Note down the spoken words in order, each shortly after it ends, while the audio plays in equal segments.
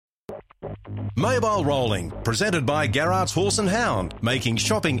Mobile Rolling, presented by Garrard's Horse and Hound, making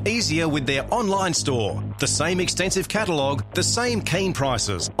shopping easier with their online store. The same extensive catalogue, the same keen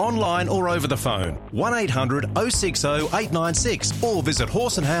prices, online or over the phone. 1800 060 896 or visit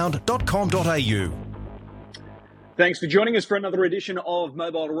horseandhound.com.au. Thanks for joining us for another edition of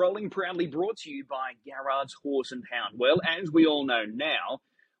Mobile Rolling, proudly brought to you by Garrard's Horse and Hound. Well, as we all know now,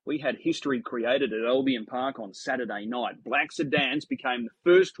 we had history created at Albion Park on Saturday night. Black Sedans became the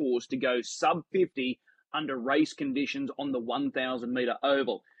first horse to go sub-50 under race conditions on the 1,000-metre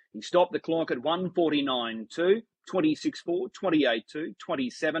oval. He stopped the clock at 1:49.2, 26.4, 28.2,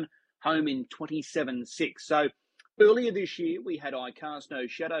 27, home in 27.6. So earlier this year, we had I Cast No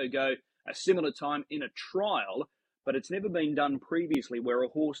Shadow go a similar time in a trial, but it's never been done previously where a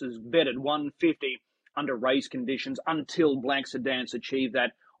horse is betted 150 under race conditions until Black Sedans achieved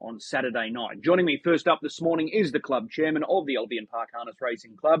that on Saturday night. Joining me first up this morning is the club chairman of the Albion Park Harness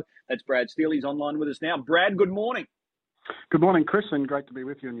Racing Club. That's Brad Steele. He's online with us now. Brad, good morning. Good morning, Chris, and great to be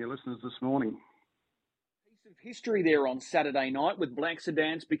with you and your listeners this morning. Piece of history there on Saturday night with Black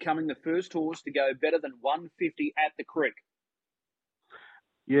Sedans becoming the first horse to go better than 150 at the Creek.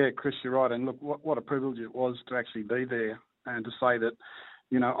 Yeah, Chris, you're right. And look, what a privilege it was to actually be there and to say that,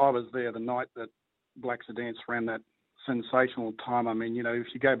 you know, I was there the night that Black Sedans ran that sensational time. I mean, you know, if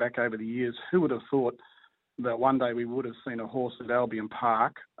you go back over the years, who would have thought that one day we would have seen a horse at Albion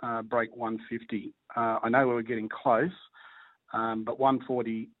Park break 150? I know we were getting close, but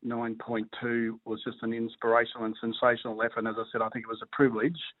 149.2 was just an inspirational and sensational effort. And as I said, I think it was a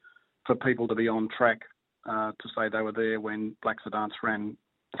privilege for people to be on track to say they were there when Black Sedans ran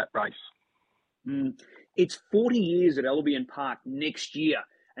that race. It's 40 years at Albion Park next year.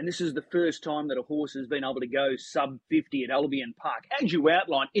 And this is the first time that a horse has been able to go sub-50 at Albion Park. As you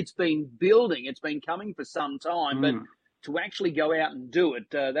outlined, it's been building. It's been coming for some time. But to actually go out and do it,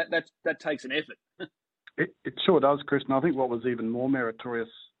 that takes an effort. It sure does, Chris. And I think what was even more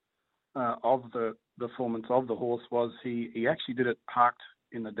meritorious of the performance of the horse was he actually did it parked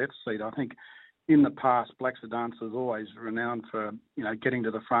in the death seat. I think in the past, Black Sedans was always renowned for, you know, getting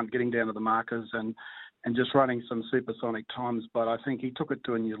to the front, getting down to the markers and just running some supersonic times. But I think he took it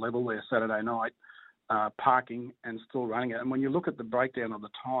to a new level there Saturday night, parking and still running it. And when you look at the breakdown of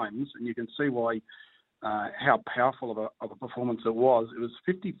the times, and you can see why, how powerful of a performance it was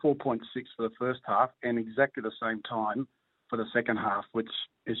 54.6 for the first half and exactly the same time for the second half, which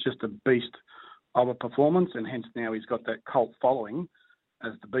is just a beast of a performance. And hence now he's got that cult following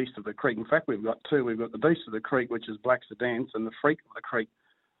as the Beast of the Creek. In fact, we've got two. We've got the Beast of the Creek, which is Black Sedans, and the Freak of the Creek,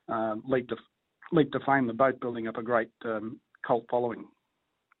 leap to fame, the boat building up a great cult following.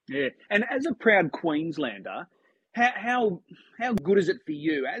 Yeah, and as a proud Queenslander, how good is it for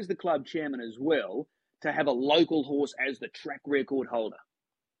you, as the club chairman as well, to have a local horse as the track record holder?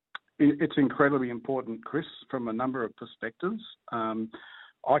 It's incredibly important, Chris, from a number of perspectives.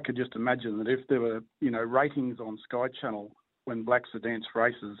 I could just imagine that if there were, you know, ratings on Sky Channel when Black Sedans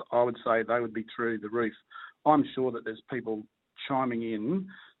races, I would say they would be through the roof. I'm sure that there's people chiming in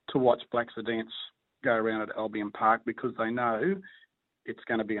to watch Black Sedans go around at Albion Park because they know it's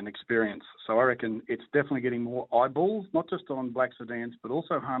going to be an experience. So I reckon it's definitely getting more eyeballs, not just on Black Sedans, but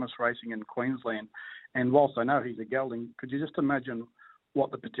also harness racing in Queensland. And whilst I know he's a gelding, could you just imagine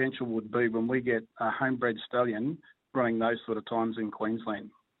what the potential would be when we get a homebred stallion running those sort of times in Queensland?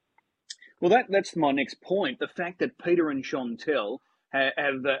 Well, that's my next point. The fact that Peter and Chantel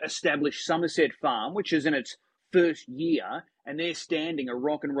have established Somerset Farm, which is in its first year, and they're standing a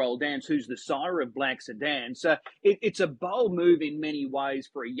rock and roll dance, who's the sire of Black Sedan. So it's a bold move in many ways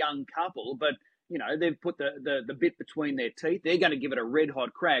for a young couple, but, you know, they've put the bit between their teeth. They're going to give it a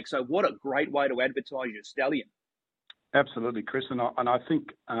red-hot crack. So what a great way to advertise your stallion. Absolutely, Chris. And I think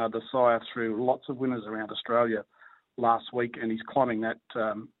the sire threw lots of winners around Australia last week, and he's climbing that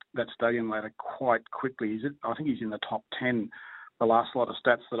stallion ladder quite quickly. I think he's in the top 10, the last lot of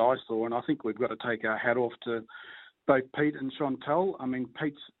stats that I saw, and I think we've got to take our hat off to both Pete and Chantel. I mean,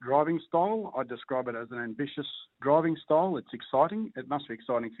 Pete's driving style, I describe it as an ambitious driving style. It's exciting. It must be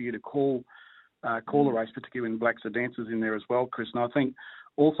exciting for you to call a race, particularly when Black Sedans is in there as well, Chris. And I think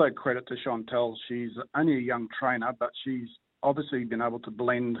also credit to Chantel. She's only a young trainer, but she's obviously been able to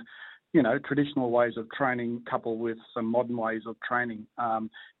blend, you know, traditional ways of training coupled with some modern ways of training.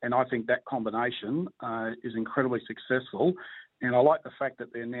 And I think that combination is incredibly successful. And I like the fact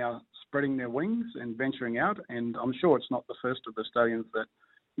that they're now spreading their wings and venturing out. And I'm sure it's not the first of the stallions that,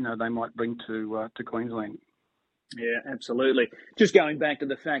 you know, they might bring to Queensland. Yeah, absolutely. Just going back to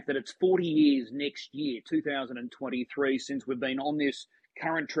the fact that it's 40 years next year, 2023, since we've been on this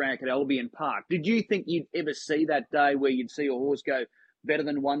current track at Albion Park. Did you think you'd ever see that day where you'd see a horse go better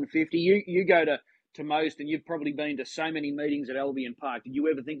than 150? You go to most, and you've probably been to so many meetings at Albion Park. Did you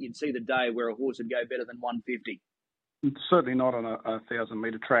ever think you'd see the day where a horse would go better than 150? Certainly not on a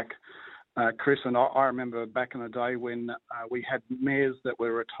 1,000-metre track, Chris. And I remember back in the day when we had mares that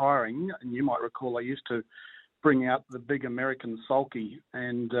were retiring, and you might recall I used to bring out the big American sulky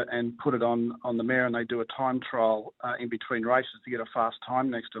and put it on the mare, and they do a time trial in between races to get a fast time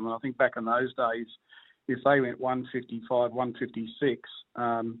next to them. And I think back in those days, if they went 155, 156,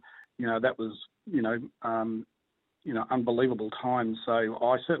 that was unbelievable time. So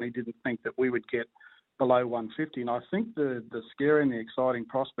I certainly didn't think that we would get below 150. And I think the scary and the exciting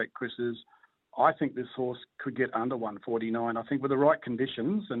prospect, Chris, is I think this horse could get under 149. I think with the right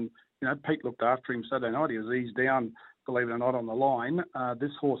conditions, and Pete looked after him Saturday night. He was eased down, believe it or not, on the line.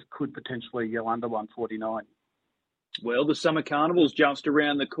 This horse could potentially go under 149. Well, the Summer Carnival's just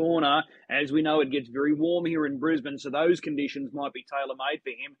around the corner. As we know, it gets very warm here in Brisbane, so those conditions might be tailor-made for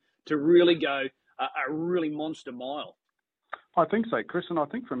him to really go a really monster mile. I think so, Chris, and I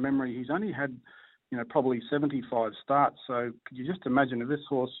think from memory he's only had, probably 75 starts. So could you just imagine if this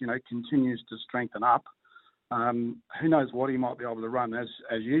horse, continues to strengthen up, who knows what he might be able to run. As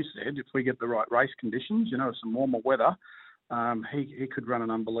you said, if we get the right race conditions, some warmer weather, he could run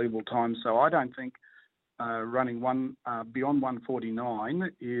an unbelievable time. So I don't think running beyond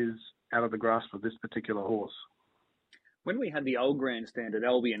 149 is out of the grasp of this particular horse. When we had the old grandstand at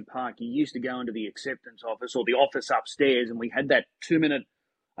Albion Park, you used to go into the acceptance office or the office upstairs, and we had that 2-minute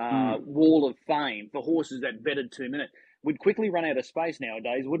wall of fame for horses that betted 2 minutes. We'd quickly run out of space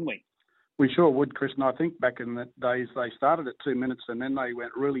nowadays, wouldn't we? We sure would, Chris. And I think back in the days they started at 2 minutes, and then they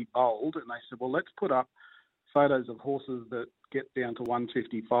went really bold, and they said, well, let's put up photos of horses that get down to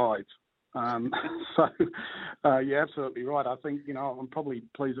 155. You're absolutely right. I think, I'm probably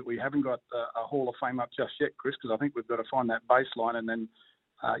pleased that we haven't got a Hall of Fame up just yet, Chris, because I think we've got to find that baseline and then,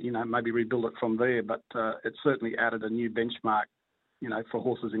 maybe rebuild it from there. But it certainly added a new benchmark, for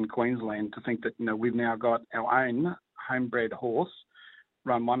horses in Queensland to think that, we've now got our own homebred horse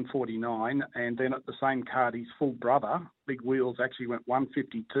run 149, and then at the same card, his full brother, Big Wheels, actually went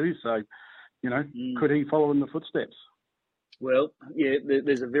 152. So, could he follow in the footsteps? Well, yeah,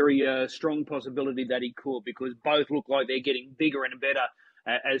 there's a very strong possibility that he could, because both look like they're getting bigger and better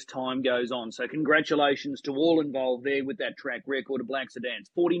as time goes on. So congratulations to all involved there with that track record of Black Sedans.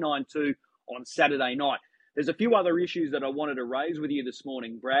 49-2 on Saturday night. There's a few other issues that I wanted to raise with you this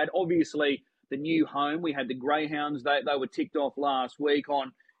morning, Brad. Obviously, the new home. We had the Greyhounds. They were ticked off last week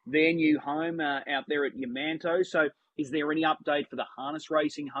on their new home out there at Yamanto. So is there any update for the harness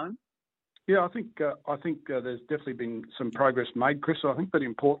racing home? Yeah, I think there's definitely been some progress made, Chris. I think that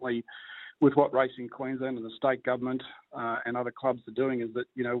importantly, with what Racing Queensland and the state government and other clubs are doing, is that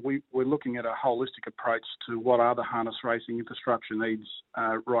we're looking at a holistic approach to what are the harness racing infrastructure needs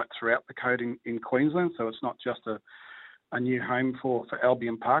right throughout the code in Queensland. So it's not just a new home for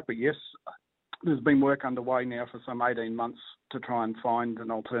Albion Park, but yes, there's been work underway now for some 18 months to try and find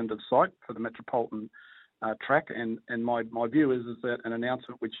an alternative site for the Metropolitan track, and my view is that an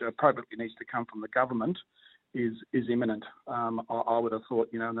announcement which appropriately needs to come from the government is imminent. I would have thought,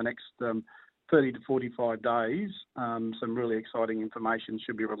 in the next 30 to 45 days, some really exciting information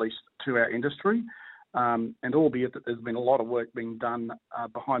should be released to our industry. And albeit that there's been a lot of work being done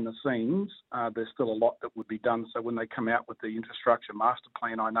behind the scenes, there's still a lot that would be done. So when they come out with the infrastructure master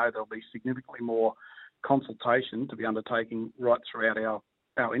plan, I know there'll be significantly more consultation to be undertaken right throughout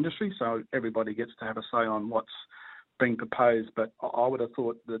our industry, so everybody gets to have a say on what's being proposed. But I would have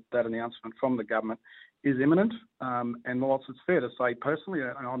thought that announcement from the government is imminent. And whilst it's fair to say, personally,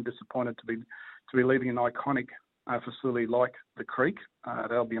 I'm disappointed to be leaving an iconic facility like the Creek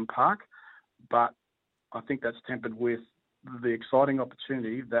at Albion Park, but I think that's tempered with the exciting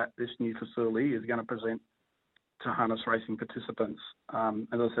opportunity that this new facility is going to present to harness racing participants.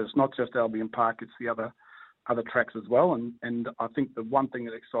 As I said, it's not just Albion Park; it's the other tracks as well. And I think the one thing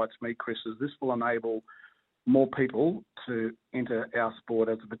that excites me, Chris, is this will enable more people to enter our sport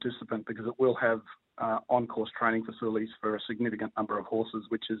as a participant, because it will have on-course training facilities for a significant number of horses,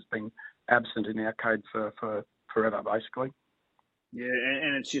 which has been absent in our code for forever, basically. Yeah,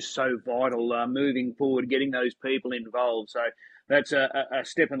 and it's just so vital moving forward, getting those people involved. So that's a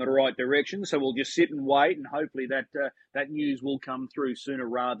step in the right direction. So we'll just sit and wait, and hopefully that news will come through sooner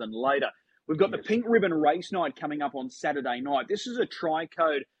rather than later. We've got the Pink Ribbon Race Night coming up on Saturday night. This is a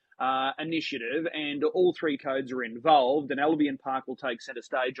tri-code initiative, and all three codes are involved, and Albion Park will take centre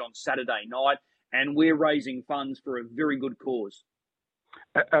stage on Saturday night, and we're raising funds for a very good cause.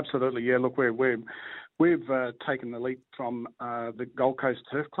 Absolutely, yeah. Look, we're We've taken the leap from the Gold Coast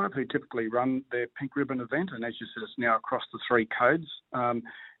Turf Club, who typically run their Pink Ribbon event, and as you said, it's now across the 3 codes.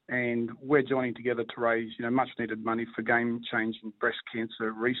 And we're joining together to raise, much-needed money for game-changing breast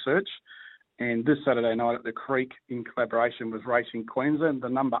cancer research. And this Saturday night at the Creek, in collaboration with Racing Queensland, the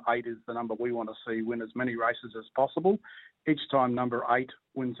number 8 is the number we want to see win as many races as possible. Each time number 8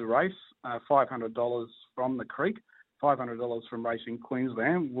 wins a race, $500 from the Creek, $500 from Racing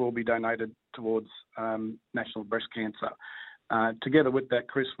Queensland will be donated towards national breast cancer. Together with that,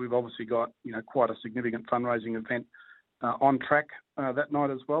 Chris, we've obviously got quite a significant fundraising event on track that night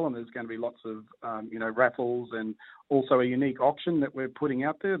as well, and there's going to be lots of raffles and also a unique auction that we're putting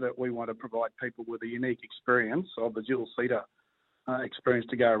out there that we want to provide people with a unique experience of the dual seater experience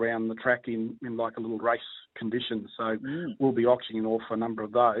to go around the track in like a little race condition. So we'll be auctioning off a number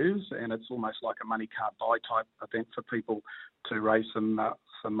of those, and it's almost like a money can't buy type event for people to raise some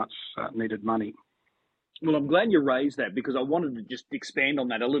much needed money. Well, I'm glad you raised that because I wanted to just expand on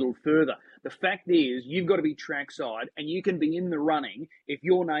that a little further. The fact is, you've got to be trackside and you can be in the running if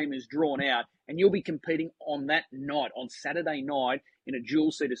your name is drawn out, and you'll be competing on that night, on Saturday night, in a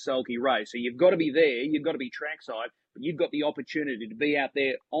dual-seater sulky race. So you've got to be there, you've got to be trackside, but you've got the opportunity to be out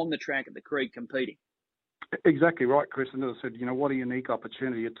there on the track at the Creek competing. Exactly right, Chris. And as I said, what a unique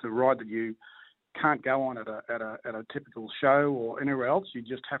opportunity. It's a ride that you can't go on at a typical show or anywhere else. You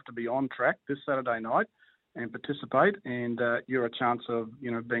just have to be on track this Saturday night and participate, and you're a chance of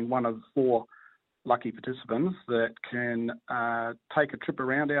being one of 4 lucky participants that can take a trip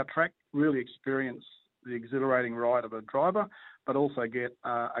around our track, really experience the exhilarating ride of a driver, but also get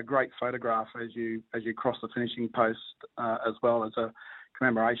a great photograph as you cross the finishing post, as well as a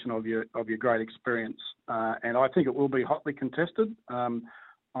commemoration of your great experience. And I think it will be hotly contested.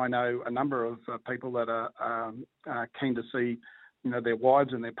 I know a number of people that are keen to see their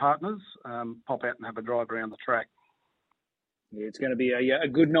wives and their partners pop out and have a drive around the track. Yeah, it's going to be a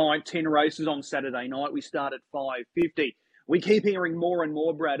good night. 10 races on Saturday night. We start at 5:50. We keep hearing more and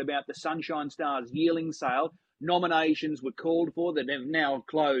more, Brad, about the Sunshine Stars yearling sale. Nominations were called for that have now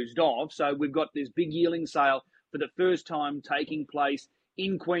closed off. So we've got this big yearling sale for the first time taking place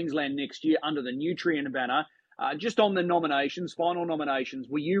in Queensland next year under the Nutrien banner. Just on the nominations, final nominations,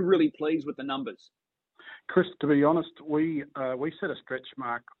 were you really pleased with the numbers? Chris, to be honest, we set a stretch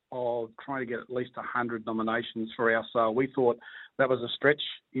mark of trying to get at least 100 nominations for our sale. We thought that was a stretch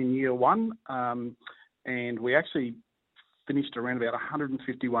in year one, and we actually finished around about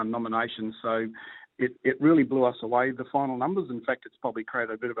 151 nominations. So it really blew us away, the final numbers. In fact, it's probably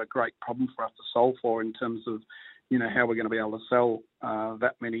created a bit of a great problem for us to solve for in terms of, how we're going to be able to sell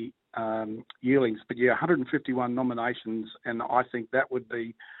that many yearlings. But yeah, 151 nominations, and I think that would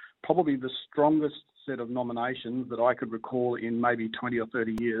be probably the strongest set of nominations that I could recall in maybe 20 or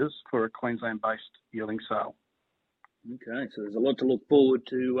 30 years for a Queensland-based yearling sale. Okay, so there's a lot to look forward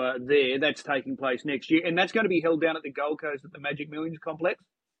to there. That's taking place next year, and that's going to be held down at the Gold Coast at the Magic Millions Complex?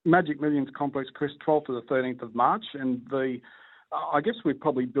 Magic Millions Complex, Chris, 12th to the 13th of March, and I guess we've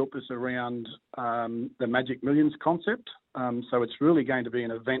probably built this around the Magic Millions concept, so it's really going to be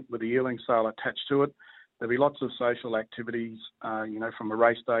an event with a yearling sale attached to it. There'll be lots of social activities, from a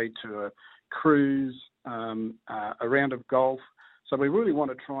race day to a cruise, a round of golf. So we really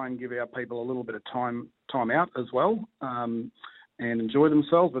want to try and give our people a little bit of time out as well, and enjoy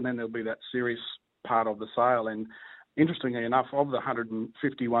themselves. And then there'll be that serious part of the sale. And interestingly enough, of the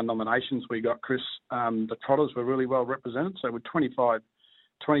 151 nominations we got, Chris, the trotters were really well represented. So with 25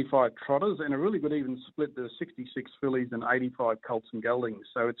 trotters and a really good even split. There's 66 fillies and 85 colts and geldings.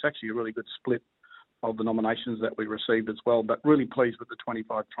 So it's actually a really good split of the nominations that we received as well, but really pleased with the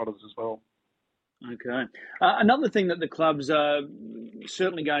 25 trotters as well. Okay. Another thing that the club's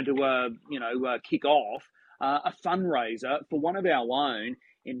certainly going to, kick off, a fundraiser for one of our own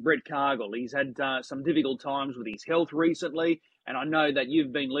in Brett Cargill. He's had some difficult times with his health recently, and I know that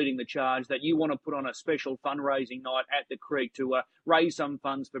you've been leading the charge that you want to put on a special fundraising night at the Creek to raise some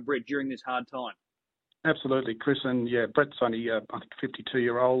funds for Brett during this hard time. Absolutely, Chris. And yeah, Brett's only, I think,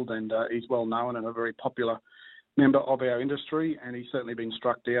 52-year-old, and he's well known and a very popular member of our industry, and he's certainly been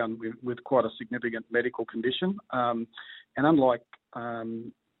struck down with quite a significant medical condition. And unlike the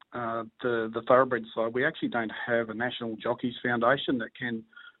thoroughbred side, we actually don't have a National Jockeys Foundation that can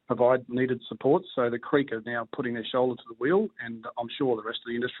provide needed support. So the Creek are now putting their shoulder to the wheel, and I'm sure the rest of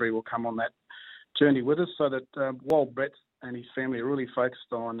the industry will come on that journey with us, so that while Brett and his family are really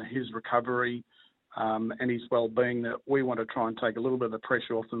focused on his recovery and his well-being, that we want to try and take a little bit of the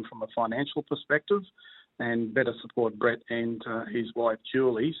pressure off them from a financial perspective and better support Brett and his wife,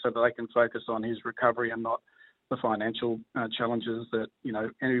 Julie, so that they can focus on his recovery and not the financial challenges that,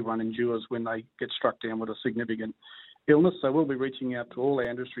 everyone endures when they get struck down with a significant illness. So we'll be reaching out to all our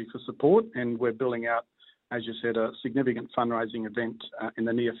industry for support, and we're building out, as you said, a significant fundraising event in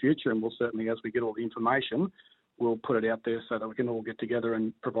the near future. And we'll certainly, as we get all the information, we'll put it out there so that we can all get together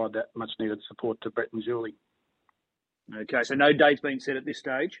and provide that much needed support to Brett and Julie. Okay, so no date's been set at this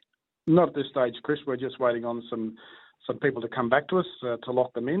stage? Not at this stage, Chris. We're just waiting on some people to come back to us to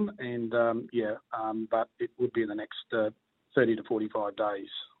lock them in, and but it would be in the next 30 to 45 days.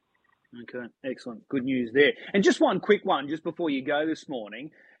 Okay, excellent. Good news there. And just one quick one, just before you go this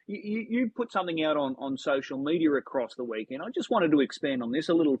morning. You put something out on social media across the weekend. I just wanted to expand on this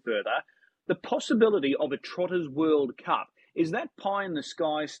a little further. The possibility of a Trotters World Cup. Is that pie in the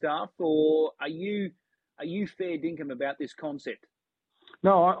sky stuff, or are you fair dinkum about this concept?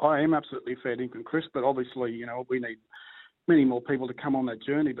 No, I am absolutely fair dinkum, Chris, but obviously, we need many more people to come on that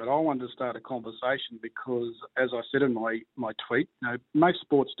journey. But I wanted to start a conversation because, as I said in my tweet, most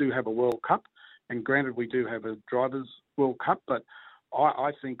sports do have a World Cup, and granted, we do have a Drivers' World Cup, but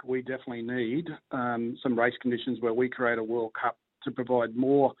I think we definitely need some race conditions where we create a World Cup to provide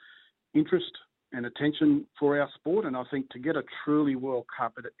more interest and attention for our sport. And I think to get a truly World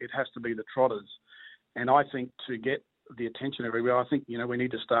Cup, it has to be the Trotters. And I think to get the attention everywhere, I think, we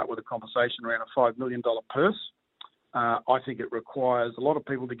need to start with a conversation around a $5 million purse. I think it requires a lot of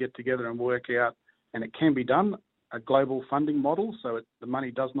people to get together and work out, and it can be done, a global funding model so the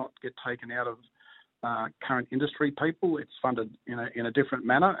money does not get taken out of current industry people. It's funded in a different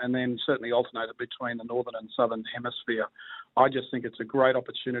manner, and then certainly alternated between the northern and southern hemisphere. I just think it's a great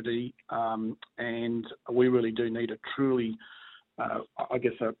opportunity, and we really do need a truly,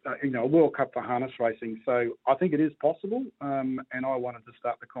 a World Cup for harness racing. So I think it is possible, and I wanted to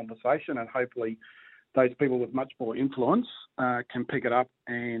start the conversation, and hopefully those people with much more influence can pick it up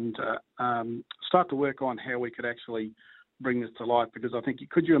and start to work on how we could actually bring this to life. Because I think,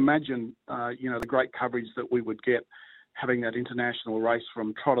 could you imagine, the great coverage that we would get having that international race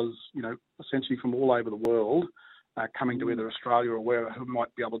from trotters, essentially from all over the world, coming to either Australia or wherever, who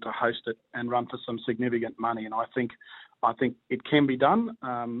might be able to host it and run for some significant money. And I think it can be done,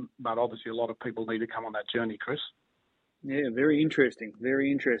 but obviously a lot of people need to come on that journey, Chris. Yeah, very interesting.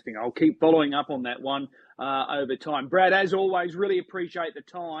 Very interesting. I'll keep following up on that one over time. Brad, as always, really appreciate the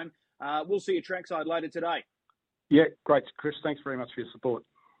time. We'll see you trackside later today. Yeah, great, Chris. Thanks very much for your support.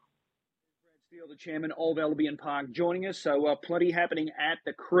 Brad Steele, the chairman of Albion Park, joining us. So plenty happening at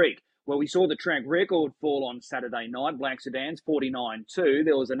the Creek. Well, we saw the track record fall on Saturday night, Black Sedans 49-2.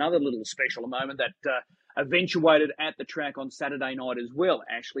 There was another little special moment that eventuated at the track on Saturday night as well.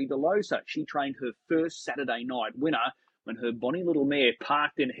 Ashley DeLosa, she trained her first Saturday night winner when her bonny little mare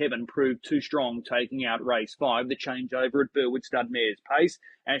Parked in Heaven proved too strong, taking out race 5, the changeover at Burwood Stud Mares Pace.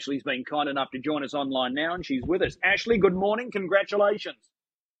 Ashley's been kind enough to join us online now, and she's with us. Ashley, good morning. Congratulations.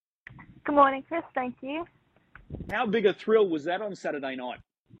 Good morning, Chris. Thank you. How big a thrill was that on Saturday night?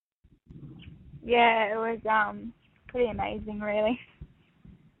 Yeah, it was pretty amazing, really.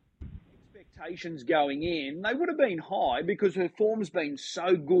 Expectations going in, they would have been high because her form's been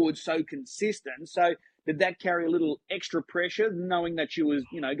so good, so consistent. So did that carry a little extra pressure, knowing that she was,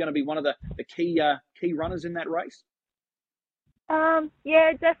 going to be one of the key runners in that race?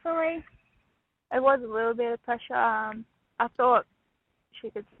 Yeah, definitely. It was a little bit of pressure. I thought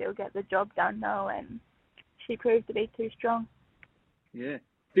she could still get the job done, though, and she proved to be too strong. Yeah.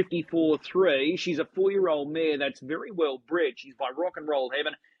 54-3. She's a 4-year-old mare that's very well bred. She's by Rock and Roll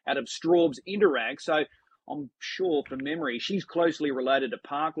Heaven out of Straub's Interact. So I'm sure from memory, she's closely related to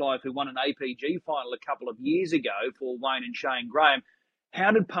Park Life, who won an APG final a couple of years ago for Wayne and Shane Graham.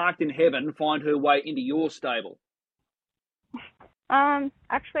 How did Parked in Heaven find her way into your stable?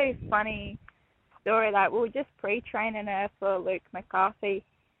 Actually, funny story that we were just pre-training her for Luke McCarthy,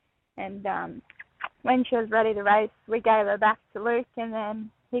 and when she was ready to race, we gave her back to Luke, and then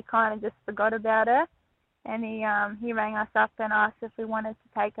he kind of just forgot about her, and he rang us up and asked if we wanted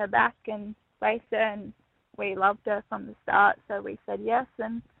to take her back and race her, and we loved her from the start, so we said yes,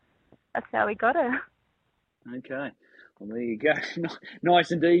 and that's how we got her. Okay. Well, there you go.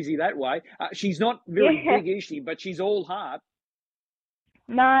 Nice and easy that way. She's not very big, is she? But she's all heart.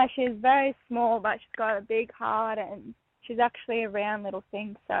 No, she's very small, but she's got a big heart, and she's actually a round little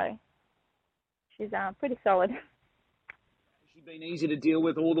thing, so she's pretty solid. Has she been easy to deal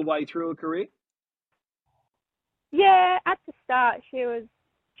with all the way through her career? Yeah, at the start she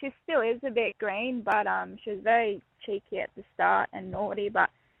still is a bit green, but she was very cheeky at the start and naughty, but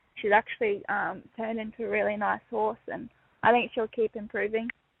she's actually turned into a really nice horse, and I think she'll keep improving.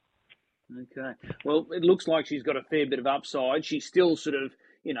 Okay. Well, it looks like she's got a fair bit of upside. She's still sort of,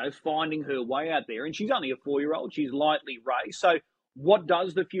 finding her way out there. And she's only a 4-year-old. She's lightly raced. So what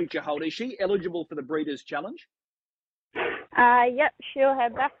does the future hold? Is she eligible for the Breeders' Challenge? Yep, she'll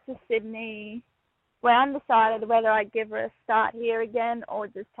head back to Sydney. We're undecided whether I give her a start here again or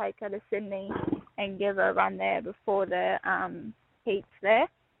just take her to Sydney and give her a run there before the heats there.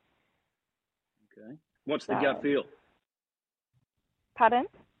 Okay. What's the gut feel? Pardon?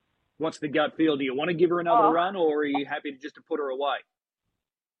 What's the gut feel? Do you want to give her another run, or are you happy just to put her away?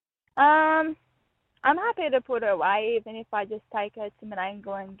 I'm happy to put her away, even if I just take her to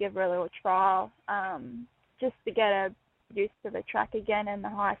Menangle and give her a little trial, just to get her used to the track again and the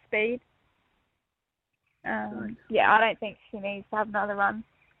high speed. Yeah, I don't think she needs to have another run.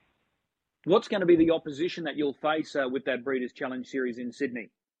 What's going to be the opposition that you'll face with that Breeders' Challenge Series in Sydney?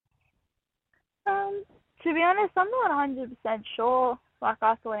 To be honest, I'm not 100% sure. Like,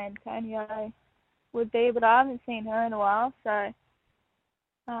 I thought Antonio would be, but I haven't seen her in a while, so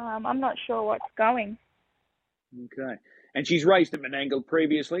I'm not sure what's going. Okay. And she's raced at Menangle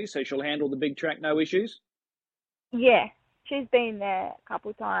previously, so she'll handle the big track, no issues? Yeah, she's been there a couple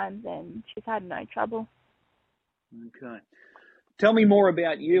of times and she's had no trouble. Okay. Tell me more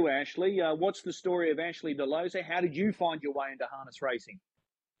about you, Ashley. What's the story of Ashley Delosa? How did you find your way into harness racing?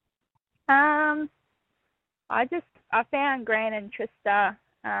 I found Gran and Trista,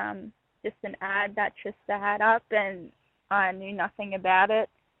 just an ad that Trista had up, and I knew nothing about it.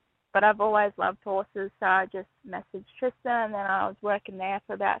 But I've always loved horses, so I just messaged Trista, and then I was working there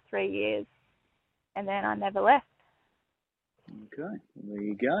for about 3 years, and then I never left. Okay, there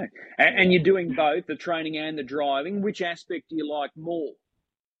you go. And you're doing both, the training and the driving. Which aspect do you like more?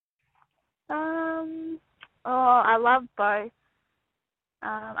 I love both.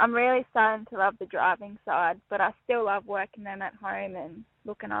 I'm really starting to love the driving side, but I still love working them at home and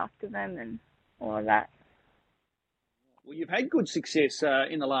looking after them and all of that. Well, you've had good success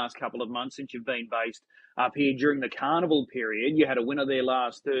in the last couple of months since you've been based up here during the carnival period. You had a winner there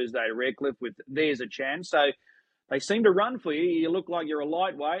last Thursday, Redcliffe, with There's a Chance. So they seem to run for you. You look like you're a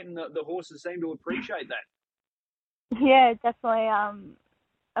lightweight, and the horses seem to appreciate that. Yeah, definitely.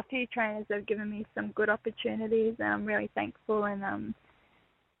 A few trainers have given me some good opportunities, and I'm really thankful. And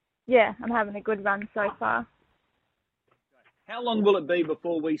yeah, I'm having a good run so far. How long will it be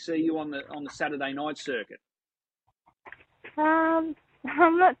before we see you on the Saturday night circuit? I'm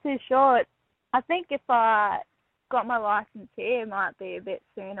not too sure. I think if I got my license here, it might be a bit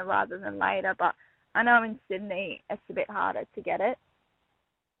sooner rather than later. But I know in Sydney it's a bit harder to get it.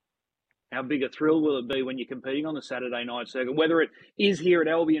 How big a thrill will it be when you're competing on the Saturday night circuit, whether it is here at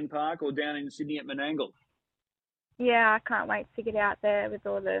Albion Park or down in Sydney at Menangle? Yeah, I can't wait to get out there with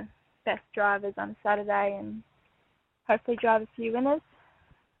all the best drivers on Saturday and hopefully drive a few winners.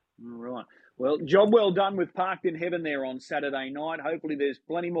 All right. Well, job well done with Parked in Heaven there on Saturday night. Hopefully there's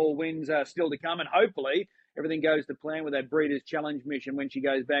plenty more wins still to come, and hopefully everything goes to plan with that Breeders' Challenge mission when she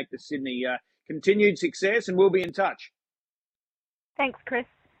goes back to Sydney. Continued success, and we'll be in touch. Thanks, Chris.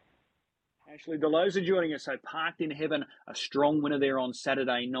 Ashley Delosa joining us. So Parked in Heaven, a strong winner there on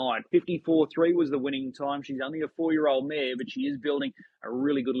Saturday night. 54.3 was the winning time. She's only a 4-year-old mare, but she is building a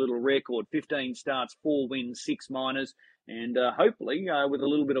really good little record. 15 starts, 4 wins, 6 minors. And hopefully, with a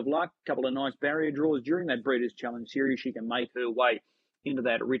little bit of luck, a couple of nice barrier draws during that Breeders' Challenge Series, she can make her way into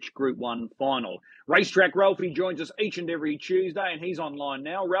that rich Group 1 final. Racetrack Ralphie joins us each and every Tuesday, and he's online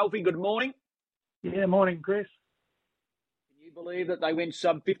now. Ralphie, good morning. Yeah, morning, Chris. Can you believe that they went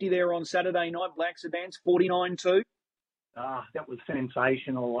sub-50 there on Saturday night, Black Sedans, 49.2? That was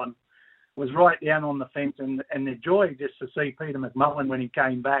sensational. Was right down on the fence, and the joy just to see Peter McMullen when he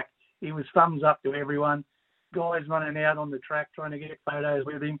came back. He was thumbs up to everyone. Guys running out on the track trying to get photos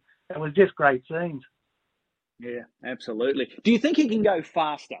with him. It was just great scenes. Yeah, absolutely. Do you think he can go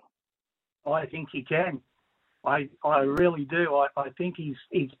faster? I think he can. I really do. I think he's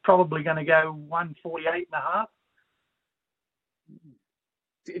probably going to go 148.5.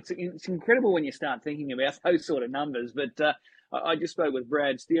 It's incredible when you start thinking about those sort of numbers. But I just spoke with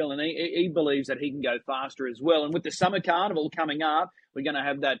Brad Steele, and he believes that he can go faster as well. And with the summer carnival coming up, we're going to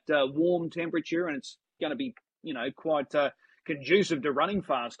have that warm temperature, and it's going to be quite conducive to running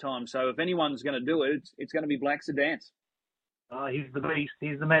fast time. So if anyone's going to do it, it's going to be Black Sedans. He's the beast.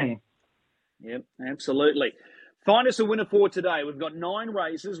 He's the man. Yep, absolutely. Find us a winner for today. We've got 9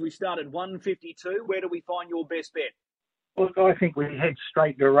 races. We started 152. Where do we find your best bet? Look, I think we head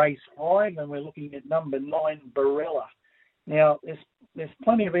straight to race 5, and we're looking at number 9, Barella. Now, there's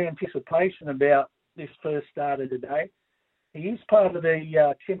plenty of anticipation about this first starter today. He is part of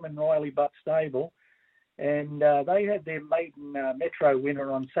the Tim and Riley Butt stable, and they had their maiden Metro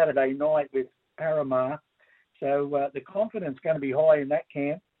winner on Saturday night with Paramar. So the confidence going to be high in that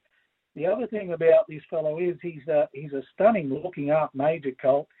camp. The other thing about this fellow is he's a stunning looking up major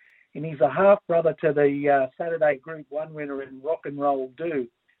colt, and he's a half brother to the Saturday Group 1 winner in Rock and Roll Do.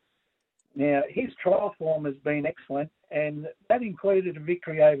 Now, his trial form has been excellent, and that included a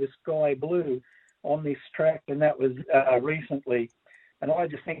victory over Sky Blue on this track, and that was recently. And I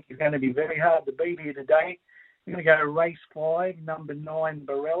just think he's going to be very hard to beat here today. We're going to go race 5, number 9,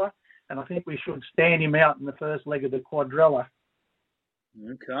 Barella, and I think we should stand him out in the first leg of the quadrella.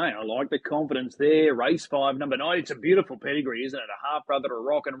 Okay, I like the confidence there. Race 5, number 9. It's a beautiful pedigree, isn't it? A half brother to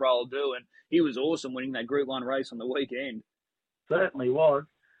Rock and Roll Do, and he was awesome winning that Group 1 race on the weekend. Certainly was.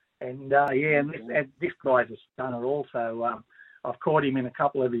 And, this guy's a stunner also. I've caught him in a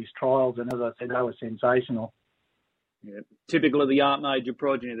couple of his trials, and as I said, they were sensational. Yeah, typical of the Art Major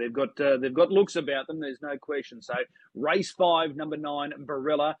progeny. They've got looks about them. There's no question. So race 5, number 9,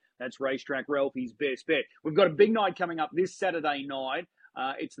 Barilla. That's Racetrack Ralphie's best bet. We've got a big night coming up this Saturday night.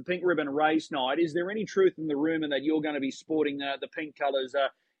 It's the Pink Ribbon Race Night. Is there any truth in the rumour that you're going to be sporting the pink colours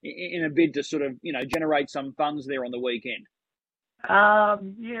in a bid to sort of generate some funds there on the weekend?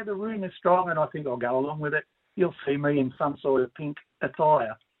 Yeah, the rumour's strong, and I think I'll go along with it. You'll see me in some sort of pink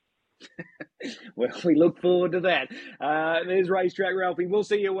attire. Well, we look forward to that. There's Racetrack Ralphie. We'll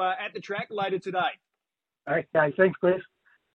see you at the track later today. Okay, thanks, Chris.